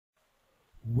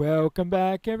Welcome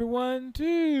back, everyone,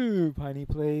 to Piney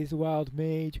Plays Wild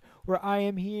Mage, where I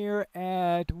am here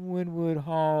at Winwood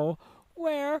Hall,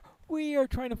 where we are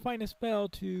trying to find a spell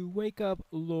to wake up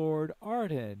Lord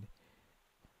Arden.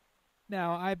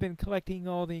 Now, I've been collecting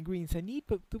all the ingredients I need,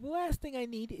 but the last thing I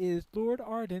need is Lord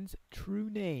Arden's true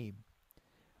name.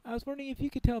 I was wondering if you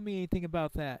could tell me anything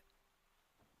about that.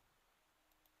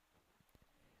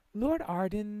 Lord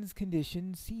Arden's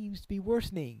condition seems to be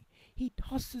worsening. He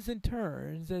tosses and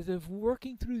turns as if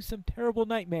working through some terrible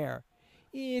nightmare.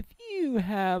 If you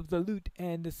have the loot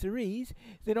and the cerise,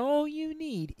 then all you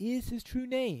need is his true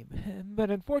name.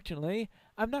 But unfortunately,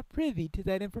 I'm not privy to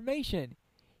that information.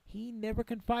 He never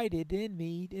confided in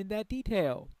me in that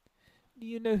detail. Do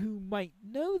you know who might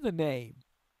know the name?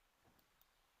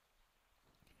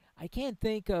 I can't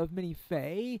think of many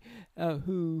Fae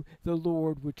who the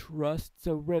Lord would trust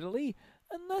so readily,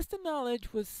 unless the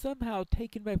knowledge was somehow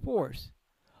taken by force.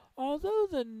 Although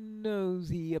the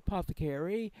nosy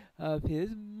apothecary of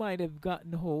his might have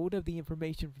gotten hold of the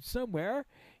information from somewhere,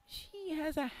 she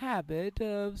has a habit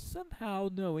of somehow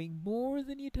knowing more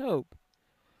than you'd hope.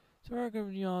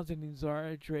 Sargon yawns and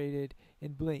exaggerated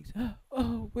and blinks.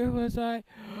 Oh, where was I?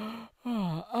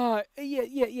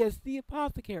 Yes, the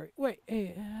apothecary. Wait,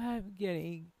 I'm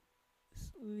getting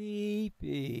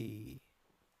sleepy.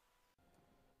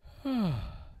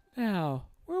 Now,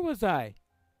 where was I?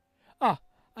 Ah,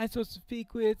 I'm supposed to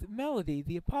speak with Melody,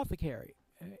 the apothecary.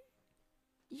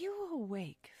 You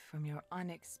awake from your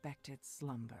unexpected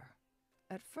slumber.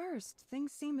 At first,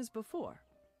 things seem as before.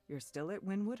 You're still at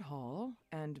Winwood Hall,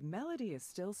 and Melody is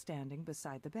still standing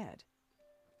beside the bed.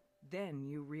 Then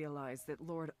you realize that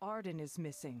Lord Arden is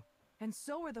missing, and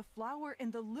so are the flower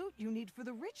and the loot you need for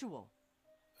the ritual.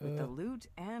 With the loot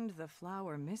and the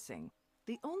flower missing,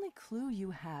 the only clue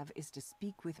you have is to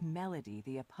speak with Melody,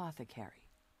 the apothecary.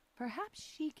 Perhaps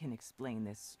she can explain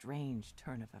this strange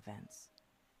turn of events.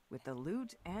 With the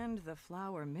loot and the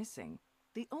flower missing,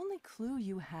 the only clue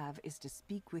you have is to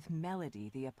speak with Melody,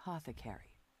 the apothecary.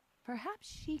 Perhaps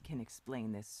she can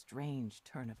explain this strange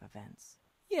turn of events.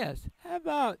 Yes, how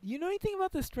about you know anything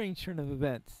about this strange turn of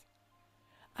events?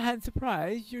 I'm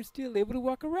surprised you're still able to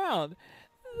walk around,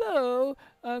 though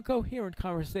a coherent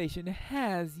conversation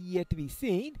has yet to be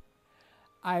seen.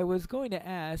 I was going to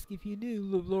ask if you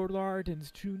knew of Lord Arden's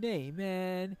true name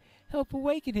and help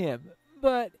awaken him,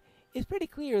 but it's pretty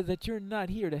clear that you're not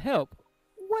here to help.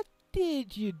 What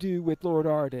did you do with Lord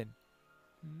Arden?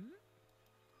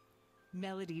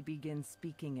 Melody begins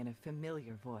speaking in a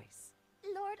familiar voice.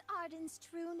 Lord Arden's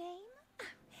true name?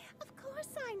 Of course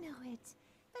I know it.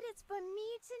 But it's for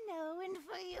me to know and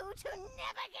for you to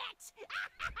never get.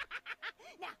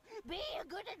 Now, be a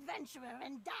good adventurer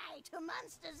and die to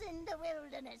monsters in the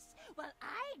wilderness while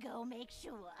I go make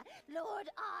sure Lord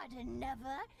Arden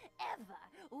never,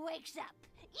 ever wakes up.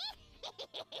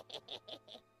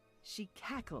 She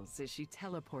cackles as she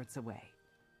teleports away.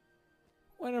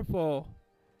 Wonderful.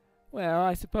 Well,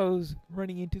 I suppose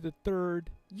running into the third.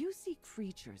 You see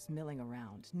creatures milling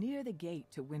around near the gate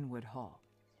to Winwood Hall.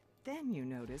 Then you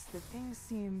notice that things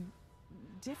seem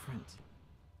different.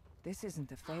 This isn't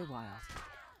the Feywild.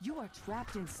 You are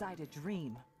trapped inside a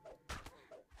dream.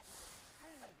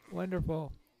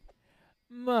 Wonderful.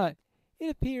 But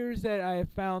it appears that I have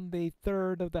found the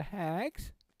third of the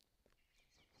hags.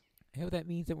 I hope that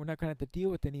means that we're not going to have to deal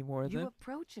with any more of You them.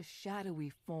 approach a shadowy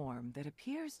form that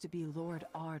appears to be Lord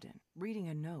Arden, reading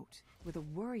a note with a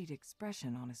worried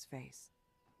expression on his face.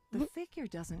 The figure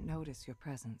doesn't notice your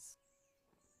presence.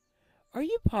 Are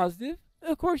you positive?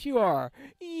 Of course you are.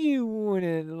 You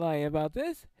wouldn't lie about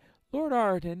this. Lord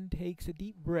Arden takes a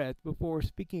deep breath before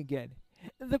speaking again.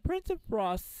 The Prince of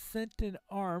Frost sent an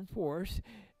armed force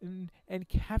and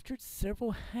captured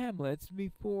several hamlets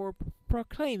before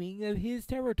proclaiming of his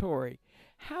territory.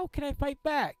 How can I fight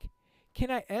back?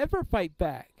 Can I ever fight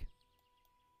back?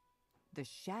 The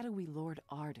shadowy Lord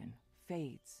Arden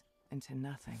fades into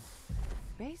nothing.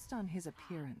 Based on his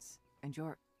appearance and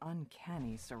your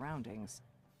uncanny surroundings,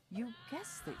 you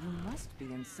guess that you must be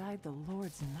inside the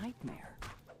Lord's nightmare.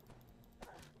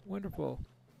 Wonderful.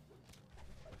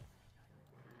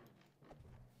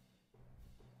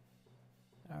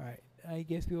 Alright, I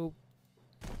guess we'll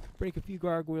break a few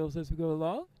gargoyles as we go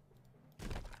along.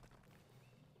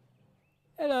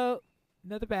 Hello!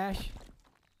 Another bash.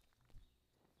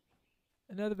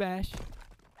 Another bash.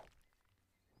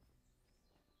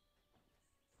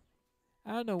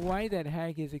 I don't know why that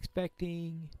hag is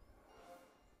expecting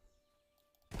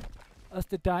us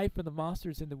to die from the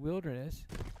monsters in the wilderness.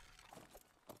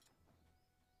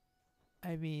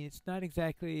 I mean, it's not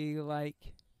exactly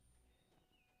like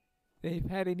they've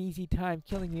had an easy time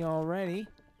killing me already.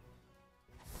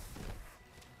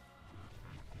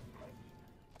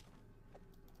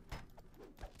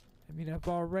 I mean, I've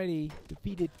already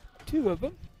defeated 2 of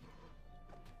them.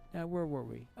 Now, where were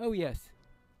we? Oh, yes.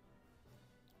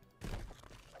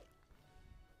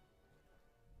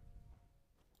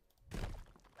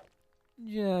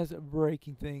 Just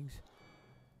breaking things.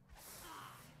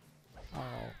 Oh.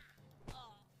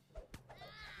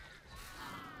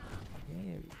 Okay,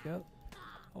 there we go.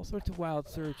 All sorts of wild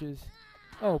surges.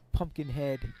 Oh, pumpkin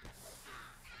head.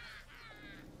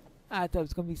 I thought it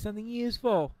was going to be something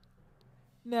useful.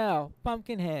 No,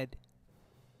 pumpkin head.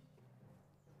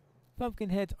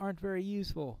 Pumpkin heads aren't very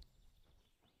useful.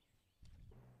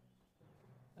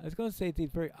 I was going to say the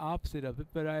very opposite of it,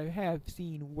 but I have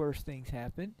seen worse things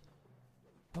happen.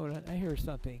 Hold on, I hear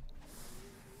something.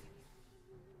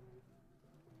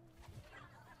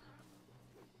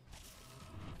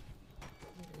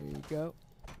 There you go.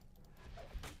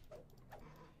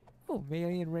 Oh,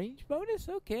 melee and range bonus?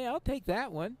 Okay, I'll take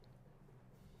that one.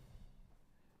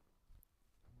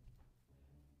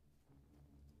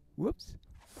 Whoops.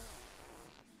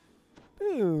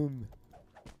 Boom.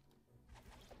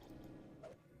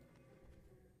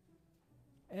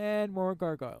 And more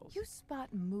gargoyles. You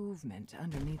spot movement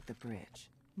underneath the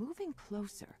bridge. Moving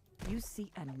closer, you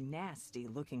see a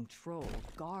nasty-looking troll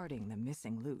guarding the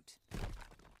missing loot.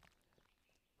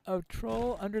 A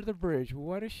troll under the bridge.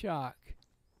 What a shock.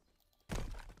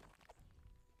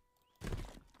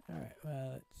 Alright,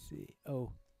 well, let's see.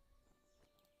 Oh.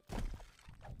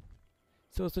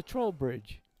 So it's a troll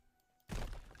bridge.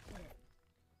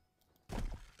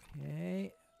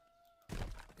 Okay.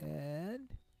 And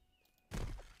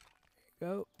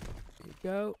go. There you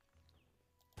go.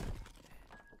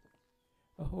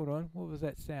 Oh, hold on. What was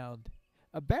that sound?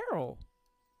 A barrel.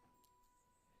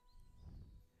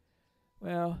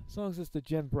 Well, as long as it's the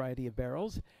gem variety of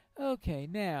barrels. Okay,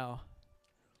 now.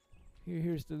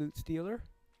 Here's the loot stealer.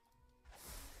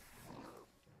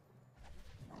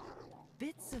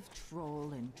 Bits of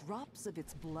troll and drops of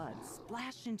its blood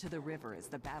splash into the river as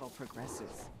the battle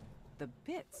progresses. The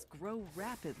bits grow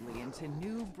rapidly into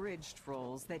new bridge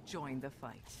trolls that join the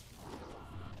fight.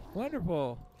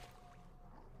 Wonderful.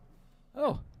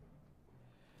 Oh.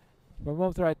 For a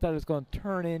moment there I thought it was going to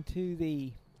turn into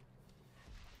the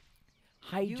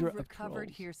Hydra You've of recovered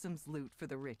trolls. Hearsom's loot for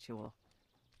the ritual.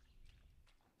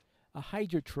 A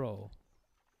Hydra troll.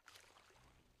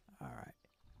 Alright.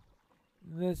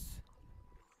 This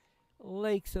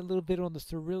lake's a little bit on the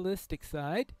surrealistic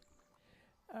side.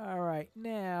 Alright,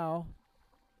 now.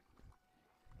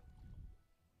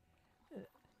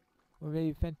 Or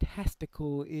maybe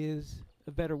fantastical is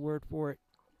a better word for it.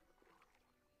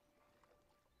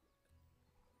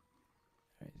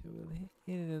 Alright, so we'll hit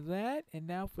into that. And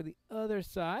now for the other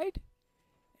side.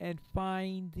 And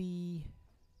find the...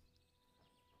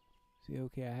 See,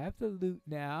 okay, I have the loot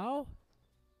now.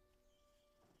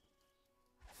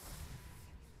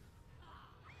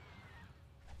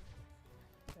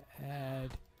 And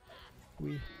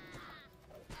we...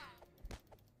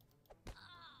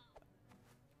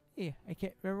 Yeah, I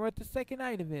can't remember what the second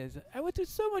item is. I went through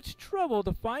so much trouble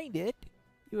to find it.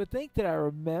 You would think that I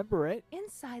remember it.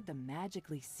 Inside the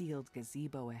magically sealed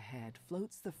gazebo ahead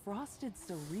floats the frosted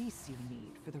cerise you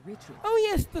need for the ritual. Oh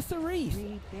yes, the cerise.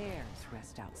 3 bears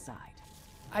rest outside.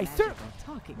 I Magical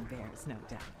talking bears, no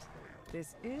doubt.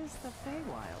 This is the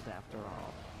Feywild, after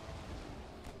all.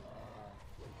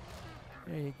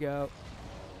 There you go.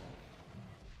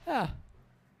 Ah.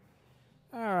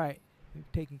 Alright.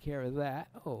 We've taken care of that.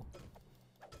 Oh.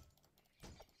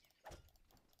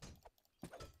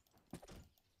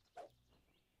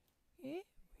 Okay.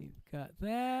 We've got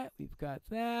that. We've got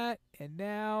that. And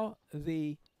now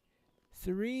the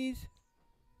cerise.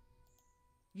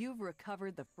 You've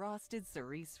recovered the frosted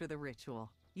cerise for the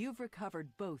ritual. You've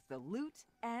recovered both the loot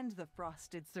and the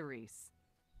frosted cerise.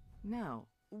 Now,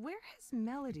 where has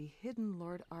Melody hidden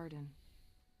Lord Arden?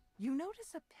 You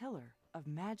notice a pillar of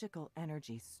magical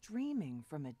energy streaming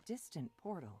from a distant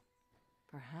portal.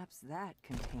 Perhaps that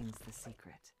contains the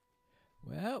secret.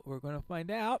 Well, we're going to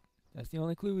find out. That's the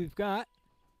only clue we've got.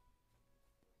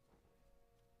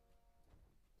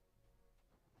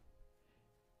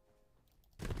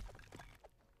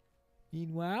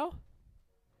 Meanwhile,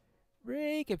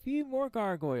 break a few more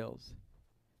gargoyles.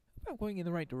 I hope I'm going in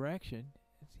the right direction.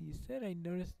 As you said, I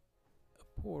noticed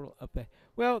a portal up there.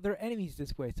 Well, there are enemies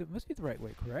this way, so it must be the right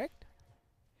way, correct?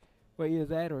 Well, either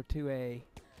that or to a...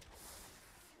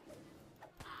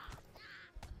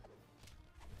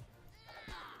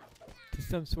 to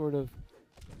some sort of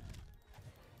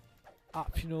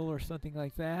optional or something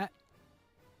like that.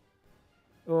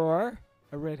 Or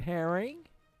a red herring.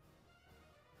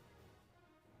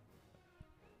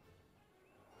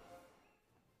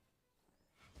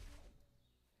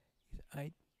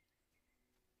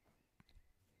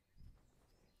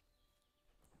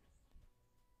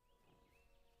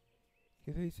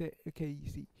 if they say, okay, you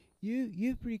see,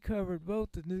 you've recovered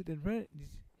both the new and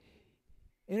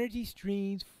energy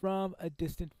streams from a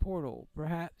distant portal,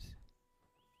 perhaps.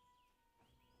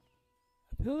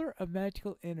 A pillar of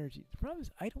magical energy. The problem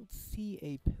is I don't see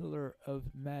a pillar of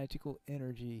magical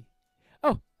energy.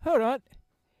 Oh, hold on.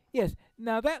 Yes,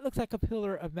 now that looks like a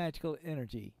pillar of magical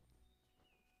energy.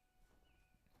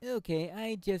 Okay,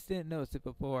 I just didn't notice it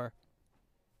before.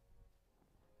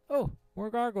 Oh, more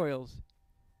gargoyles.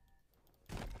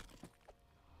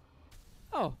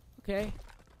 Oh, okay.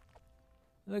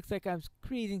 Looks like I'm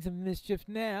creating some mischief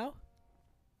now.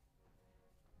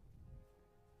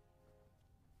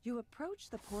 You approach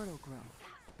the portal grove,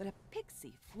 but a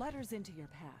pixie flutters into your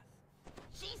path.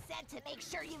 She said to make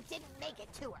sure you didn't make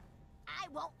it to her. I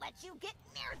won't let you get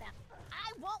near them.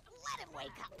 I won't let him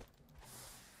wake up.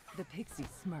 The pixie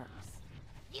smirks.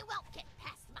 You won't get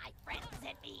past my friends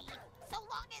and me. So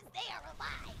long as they are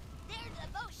alive, their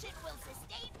devotion will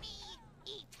sustain me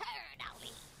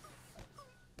eternally.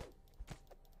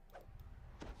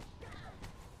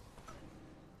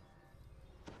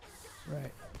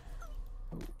 Right.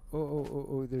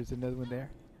 Oh, there's another one there.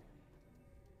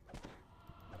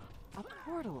 A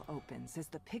portal opens as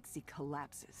the pixie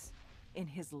collapses. In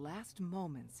his last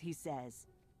moments, he says,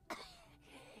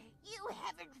 You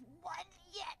haven't won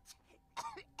yet.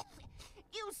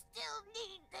 You still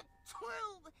need the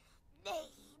true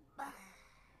name.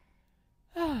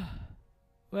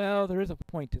 Well, there is a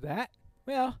point to that.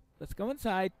 Well, let's go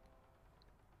inside.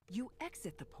 You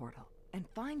exit the portal and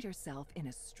find yourself in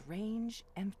a strange,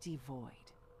 empty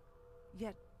void.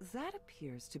 Yet that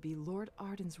appears to be Lord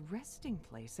Arden's resting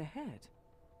place ahead.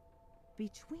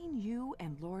 Between you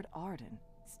and Lord Arden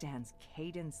stands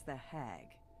Cadence the Hag.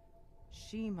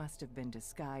 She must have been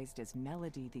disguised as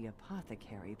Melody the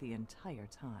Apothecary the entire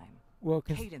time. Well,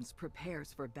 Cadence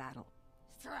prepares for battle.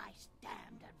 Thrice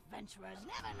damned adventurers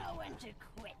never know when to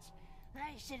quit.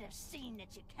 I should have seen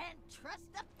that you can't trust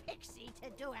a pixie to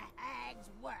do a hag's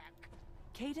work.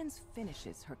 Cadence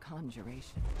finishes her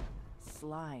conjuration.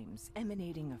 Slimes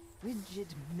emanating a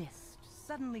frigid mist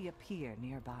suddenly appear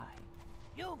nearby.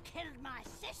 You killed my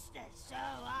sister, so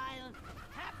I'll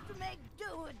have to make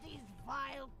do with these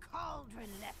vile cauldron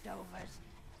leftovers.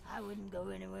 I wouldn't go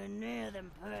anywhere near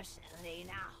them personally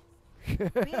now.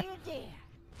 Be a dear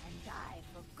and die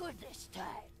for good this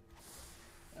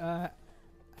time.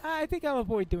 I think I'll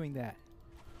avoid doing that,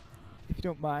 if you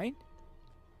don't mind.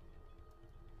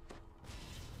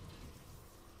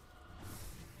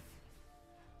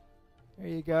 There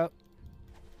you go.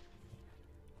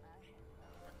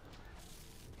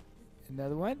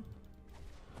 Another one.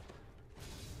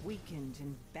 Weakened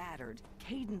and battered,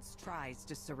 Cadence tries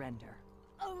to surrender.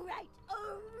 All right.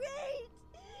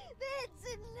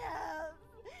 That's enough.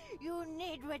 You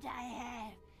need what I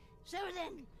have. So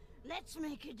then, let's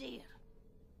make a deal.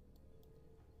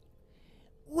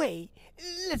 Wait,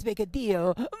 let's make a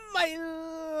deal. My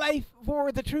life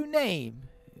for the true name.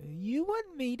 You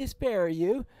want me to spare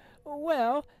you?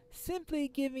 Well, simply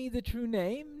give me the true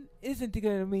name isn't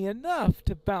going to be enough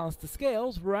to balance the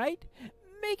scales, right?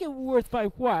 Make it worth my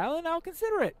while and I'll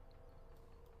consider it.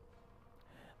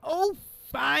 Oh,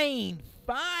 fine.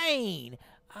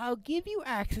 I'll give you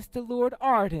access to Lord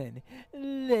Arden.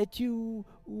 Let you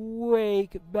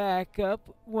wake back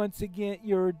up once again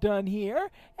you're done here,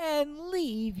 and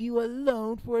leave you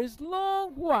alone for as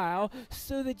long while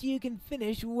so that you can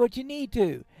finish what you need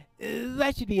to.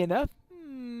 That should be enough.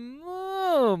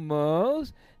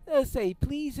 Almost. Say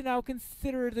please and I'll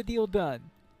consider the deal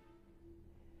done.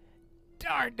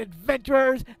 Darned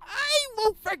adventurers! I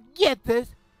won't forget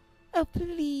this! Oh,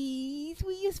 please,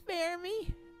 will you spare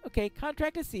me? Okay,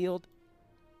 contract is sealed.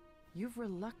 You've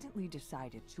reluctantly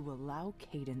decided to allow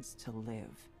Cadence to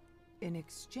live in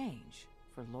exchange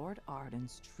for Lord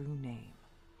Arden's true name.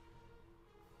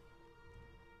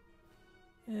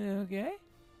 Okay.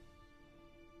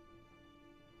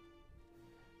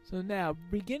 So now,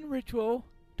 begin ritual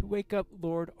to wake up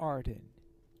Lord Arden.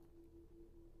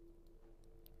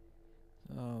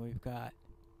 So we've got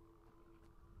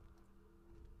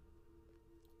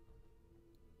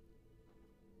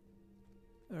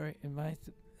alright,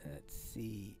 let's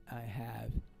see, I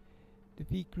have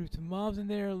defeat groups of mobs in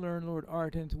there, learn Lord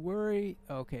Arden's worry.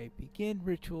 Okay, begin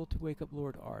ritual to wake up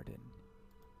Lord Arden.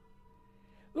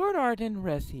 Lord Arden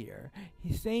rests here,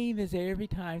 he's same as every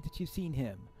time that you've seen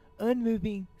him,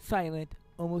 unmoving, silent,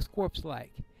 almost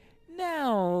corpse-like.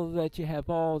 Now that you have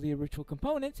all the ritual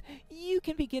components, you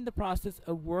can begin the process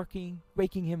of waking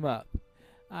him up.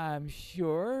 I'm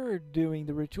sure doing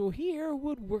the ritual here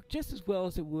would work just as well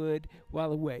as it would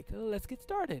while awake. Let's get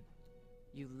started.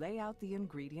 You lay out the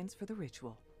ingredients for the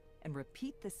ritual. and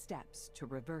repeat the steps to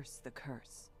reverse the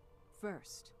curse.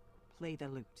 First, play the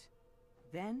lute.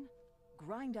 Then,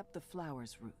 grind up the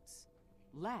flower's roots.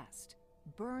 Last,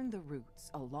 burn the roots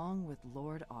along with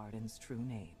Lord Arden's true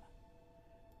name.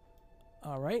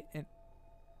 All right,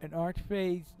 an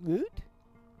Archfae's lute?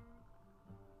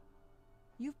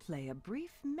 You play a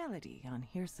brief melody on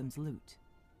Hearsome's lute.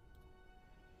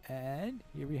 And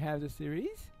here we have the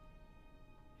series.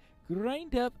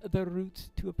 Grind up the roots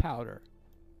to a powder.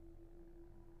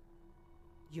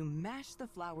 You mash the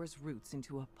flower's roots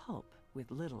into a pulp with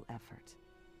little effort.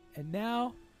 And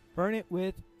now, burn it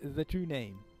with the true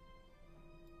name.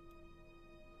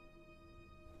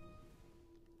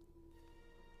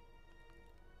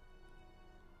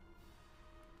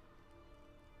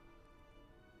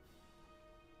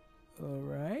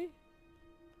 Alright.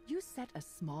 You set a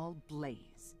small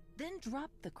blaze, then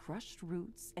drop the crushed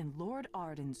roots and Lord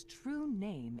Arden's true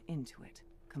name into it,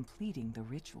 completing the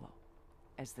ritual.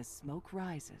 As the smoke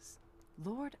rises,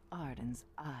 Lord Arden's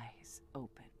eyes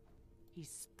open. He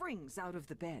springs out of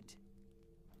the bed.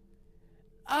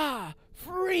 Ah,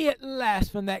 free at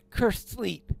last from that cursed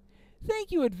sleep.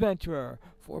 Thank you, adventurer,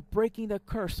 for breaking the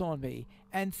curse on me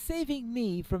and saving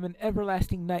me from an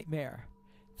everlasting nightmare.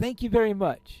 Thank you very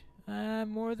much. I'm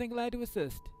more than glad to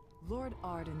assist. Lord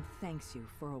Arden thanks you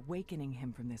for awakening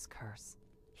him from this curse.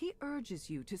 He urges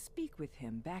you to speak with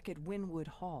him back at Winwood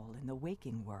Hall in the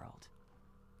waking world.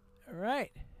 All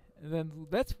right, then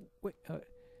let's wait. I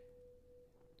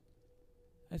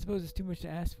suppose it's too much to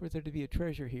ask for there to be a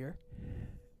treasure here.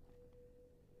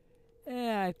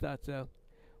 I thought so.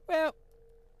 Well,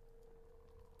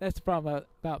 that's the problem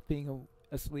about being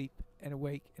asleep and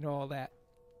awake and all that.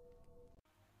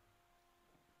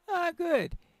 Ah,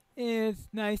 good. It's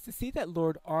nice to see that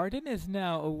Lord Arden is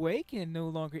now awake and no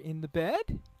longer in the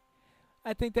bed.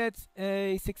 I think that's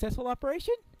a successful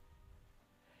operation.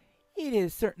 It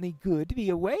is certainly good to be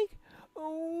awake.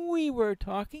 We were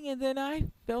talking and then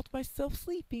I felt myself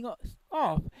sleeping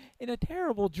off in a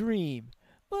terrible dream.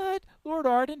 But Lord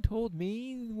Arden told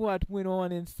me what went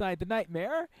on inside the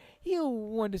nightmare. He'll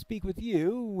want to speak with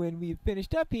you when we've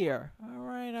finished up here. All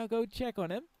right, I'll go check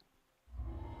on him.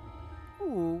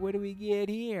 Ooh, what do we get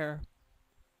here?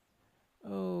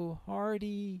 Oh,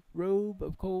 hardy robe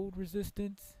of cold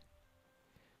resistance.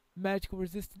 Magical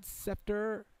resistance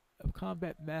scepter of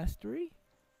combat mastery.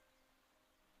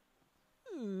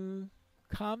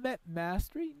 Combat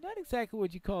mastery? Not exactly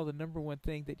what you call the number one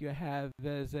thing that you have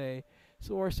as a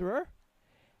sorcerer.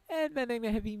 And mending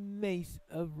the heavy mace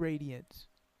of radiance.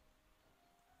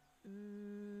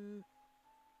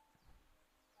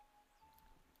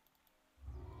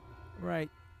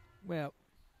 Right. Well,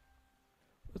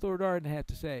 what Lord Arden have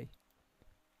to say?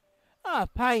 Ah,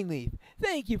 Pineleaf,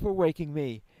 thank you for waking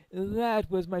me.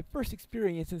 That was my first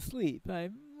experience in sleep.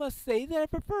 I must say that I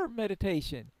prefer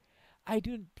meditation. I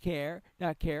do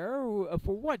not care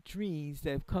for what dreams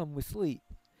that have come with sleep.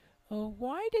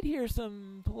 Why did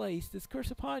Hearsome place this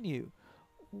curse upon you?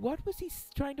 What was he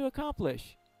trying to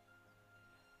accomplish?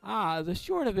 Ah, the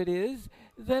short of it is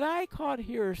that I caught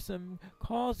Hearsome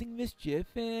causing mischief,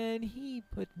 and he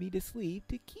put me to sleep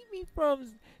to keep me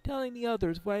from telling the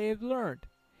others what I have learned.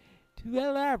 To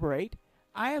elaborate,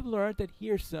 I have learned that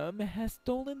Hearsome has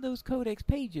stolen those codex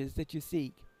pages that you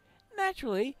seek.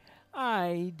 Naturally,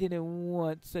 I didn't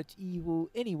want such evil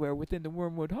anywhere within the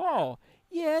Wormwood Hall,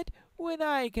 yet when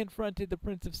I confronted the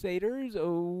Prince of Satyrs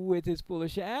with his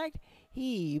foolish act,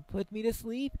 he put me to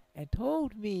sleep and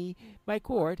told me, my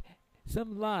court,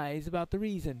 some lies about the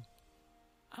reason.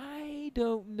 I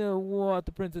don't know what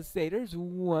the Prince of Satyrs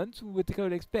wants with the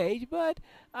codex page, but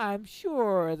I'm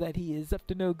sure that he is up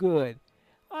to no good.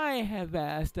 I have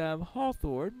asked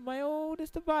Hawthorne, my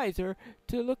oldest advisor,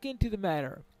 to look into the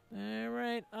matter. All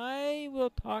right, I will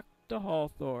talk to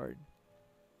Hawthorne.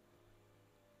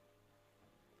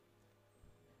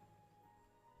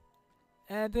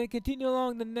 And then continue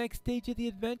along the next stage of the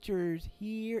adventures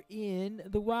here in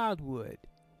the Wildwood.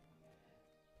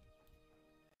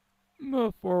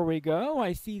 Before we go,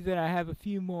 I see that I have a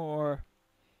few more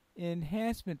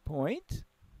enhancement points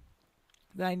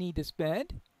that I need to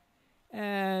spend.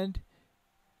 And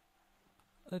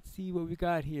let's see what we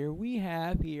got here. We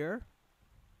have here,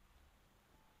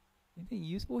 anything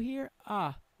useful here?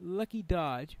 Ah, lucky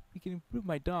dodge. We can improve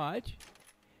my dodge.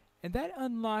 And that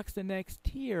unlocks the next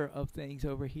tier of things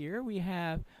over here. We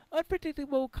have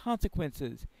unpredictable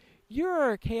consequences.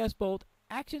 Your Chaos Bolt,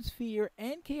 Action Sphere,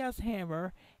 and Chaos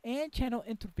Hammer, and Channel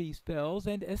Entropy spells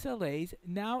and SLAs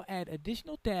now add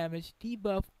additional damage,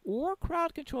 debuff, or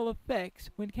crowd control effects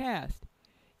when cast.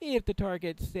 If the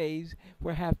target saves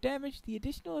for half damage, the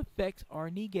additional effects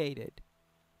are negated.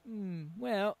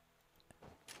 Well,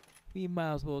 we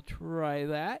might as well try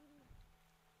that.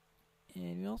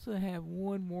 And we also have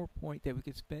one more point that we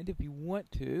could spend if we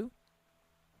want to.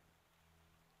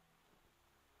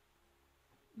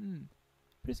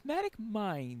 Prismatic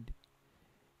Mind.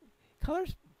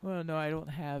 Colors. Well, no, I don't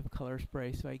have color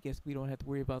spray, so I guess we don't have to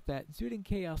worry about that. Soothing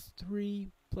Chaos 3,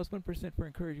 plus 1% for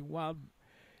encouraging wild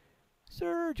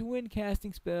surge, wind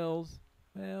casting spells.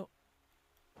 Well,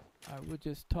 I will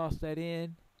just toss that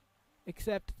in.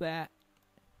 Accept that.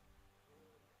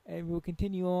 And we'll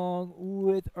continue on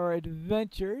with our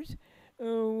adventures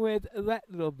with that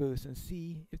little boost and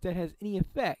see if that has any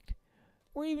effect,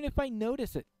 or even if I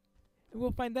notice it. And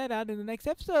we'll find that out in the next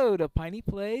episode of Piney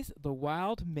Plays the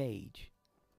Wild Mage.